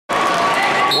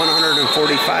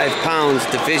145 pounds,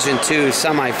 Division II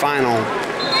semifinal.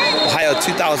 Ohio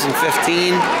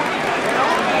 2015.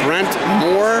 Brent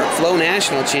Moore, Flow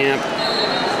National Champ.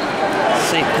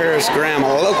 St. Paris Graham,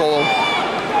 a local.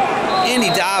 Andy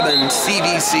Dobben,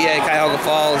 CVCA, Cuyahoga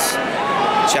Falls.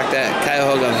 Check that,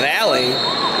 Cuyahoga Valley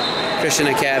Christian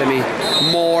Academy.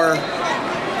 Moore,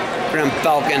 Graham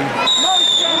Falcon.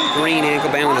 Green ankle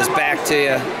band with his back to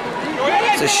you.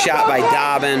 It's a shot by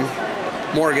Dobben.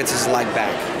 Moore gets his leg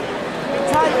back.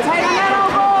 Tight on that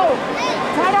elbow!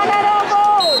 Tight on that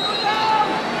elbow!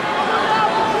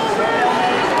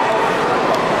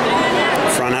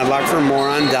 Front headlock for Moore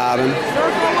on Dobben.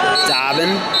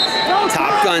 Dobben,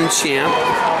 Top Gun champ.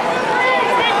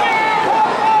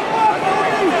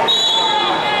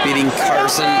 Beating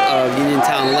Carson of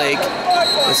Uniontown Lake.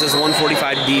 This is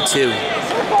 145 D2.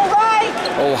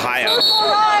 Ohio.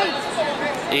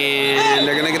 And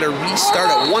they're going to get a restart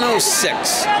at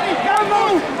 106.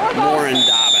 Moore and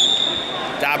Dobben.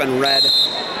 Dobben red,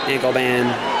 ankle band.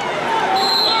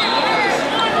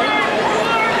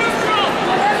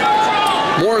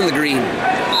 Moore in the green.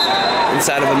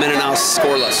 Inside of a minute now,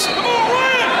 scoreless.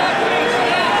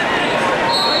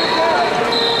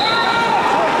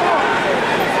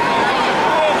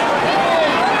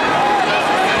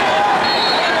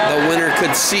 The winner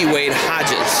could see Wade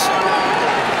Hodges.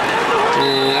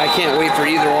 And I can't wait for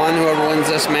either one, whoever wins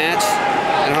this match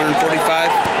at 145.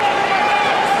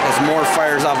 As Moore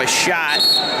fires off a shot.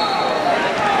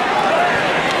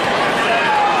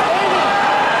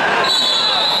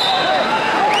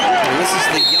 And this is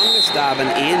the youngest Dobben,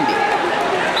 Andy.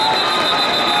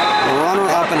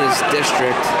 Runner-up in his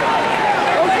district.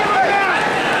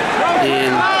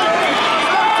 And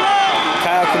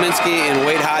Kyle Kaminsky and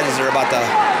Wade Hodges are about to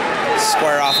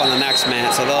square off on the next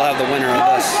match, so they'll have the winner of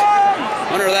this.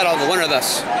 Winner of that, the winner of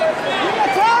this.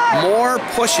 Moore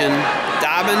pushing,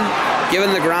 Dobben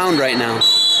giving the ground right now.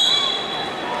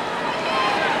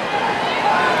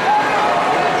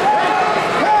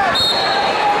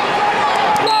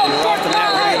 And we're off the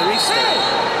mat, we're going to get a restart.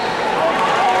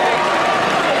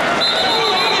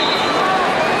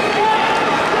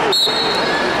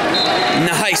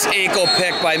 Nice ankle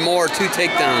pick by Moore, 2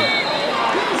 takedown.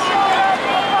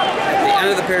 At the end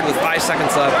of the period with 5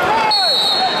 seconds left.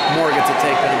 Moore gets a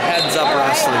takedown. Heads up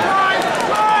wrestling.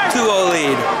 2-0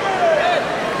 lead.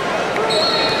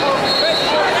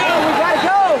 We gotta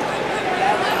go!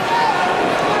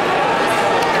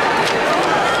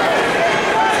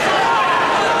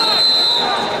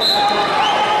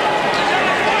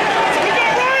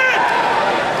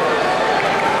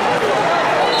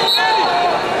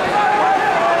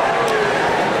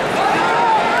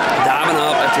 Dobben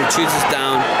up after he chooses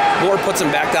down. Moore puts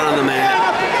him back down on the mat.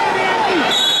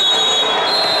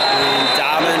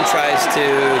 Tries to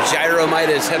gyromite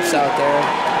his hips out there.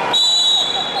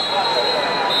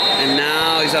 And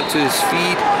now he's up to his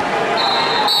feet.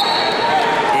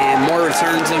 And Moore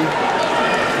returns him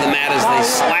to the mat as they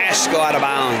slash go out of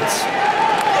bounds.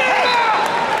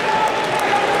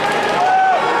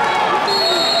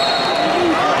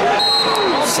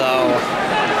 So,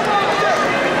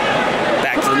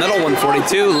 back to the middle,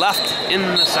 142 left in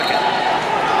the second.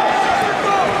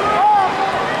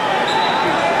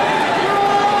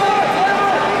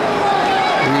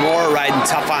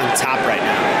 Tough on top right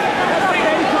now.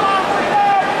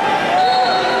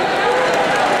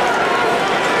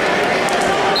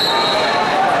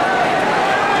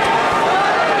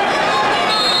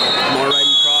 Moore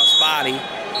riding cross body.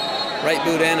 Right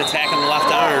boot in, attacking the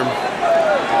left arm.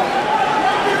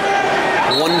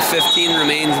 1:15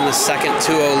 remains in the second,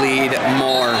 2-0 lead.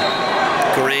 Moore.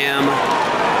 Graham,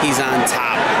 he's on top.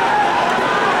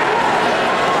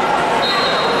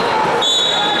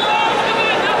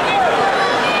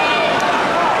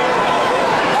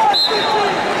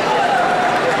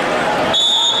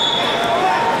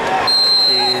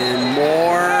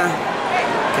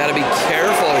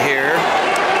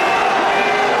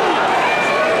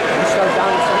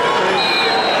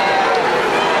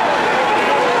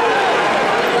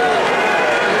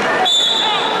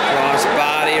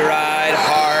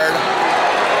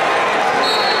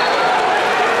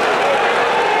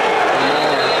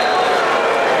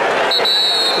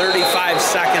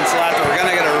 Seconds left. We're going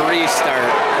to get a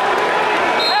restart.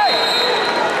 Hey!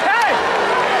 Hey!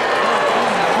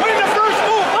 Win the first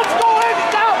move. Let's go, Andy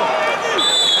Dobben.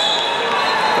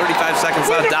 35 seconds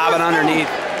left. Dobben underneath.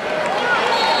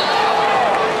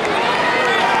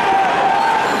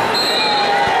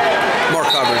 More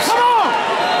covers. Come on!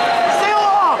 Sail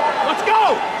off. Let's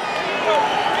go.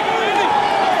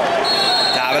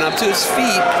 Dobben up to his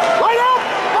feet. Right up!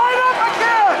 Right up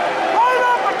again! Right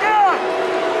up again!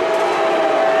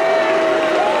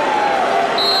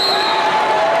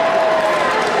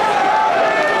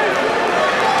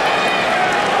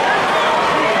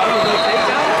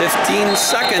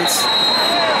 seconds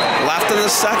left in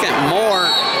the second. Moore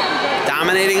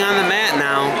dominating on the mat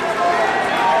now.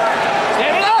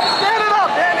 Stand it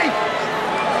up, Danny.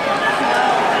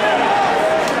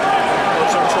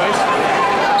 What's our choice?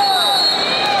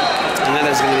 And that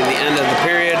is going to be the end of the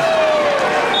period.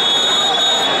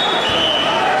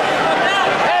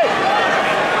 Hey!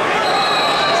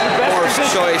 Moore's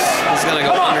choice is going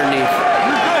to go underneath.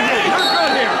 You're good here. You're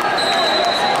good here.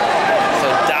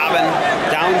 So Dobben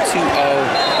down 2-0.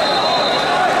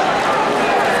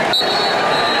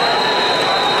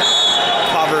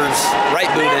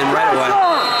 Right boot in right away.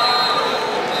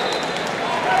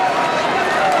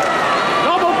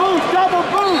 Double boot, double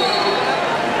boot.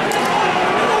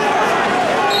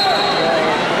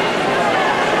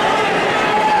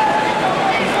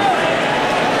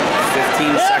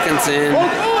 15 seconds in.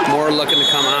 Moore looking to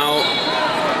come out.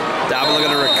 Dobben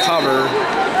looking to recover.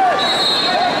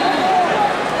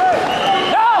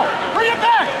 Now, bring it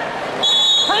back.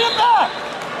 Bring it back.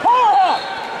 Power up.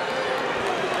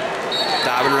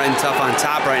 Dobben riding tough on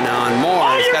top right now, and Moore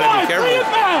has got to be careful.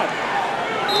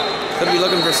 Could be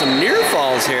looking for some near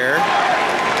falls here.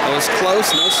 That was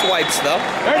close, no swipes though.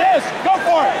 There it is, go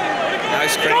for it.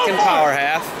 Nice cranking power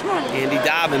half. Andy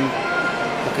Dobben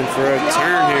looking for a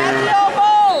turn here.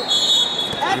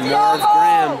 And more of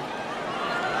Graham.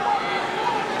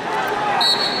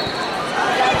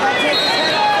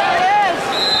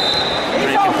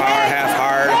 Cranking power half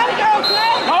hard.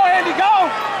 Go, Andy, go.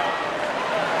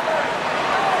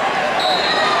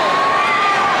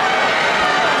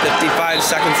 55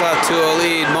 seconds left, 2-0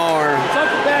 lead, Moore. Tuck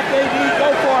it back, AD, go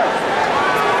for it.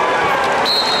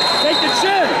 Take the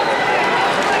chin.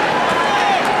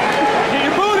 Get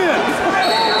your boot in.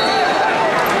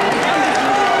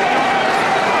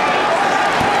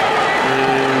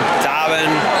 And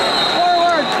Dobben,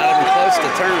 Forward. not even close to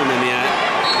turning him yet.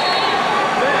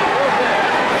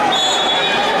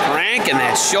 Cranking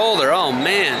that shoulder, oh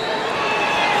man.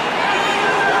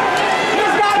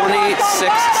 26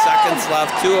 seconds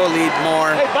left, 2-0 lead,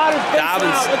 Moore. Dobben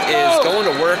is going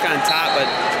to work on top, but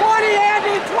 20,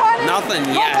 Andy, 20. nothing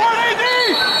yet.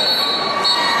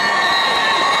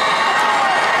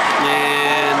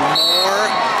 And Moore,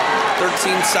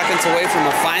 13 seconds away from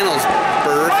a finals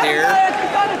berth here.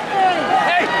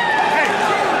 Hey, hey.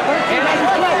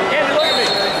 Andy, look at me.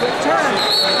 Turn.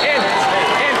 Andy.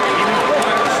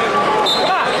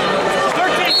 Come on.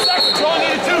 13 seconds. You only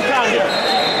need a 2 count here.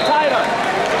 Tie it up.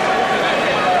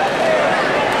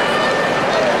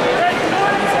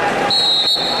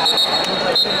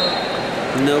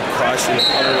 No caution.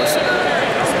 Other whistle.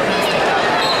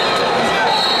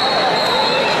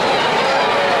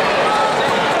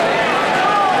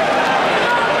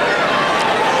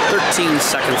 13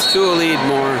 seconds, 2-0 lead,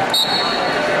 Moore.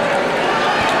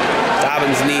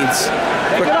 Dobbins needs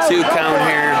quick 2 count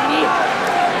here.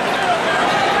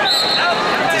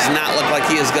 It does not look like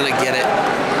he is going to get it.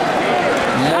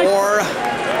 Moore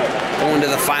going to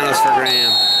the finals for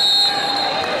Graham.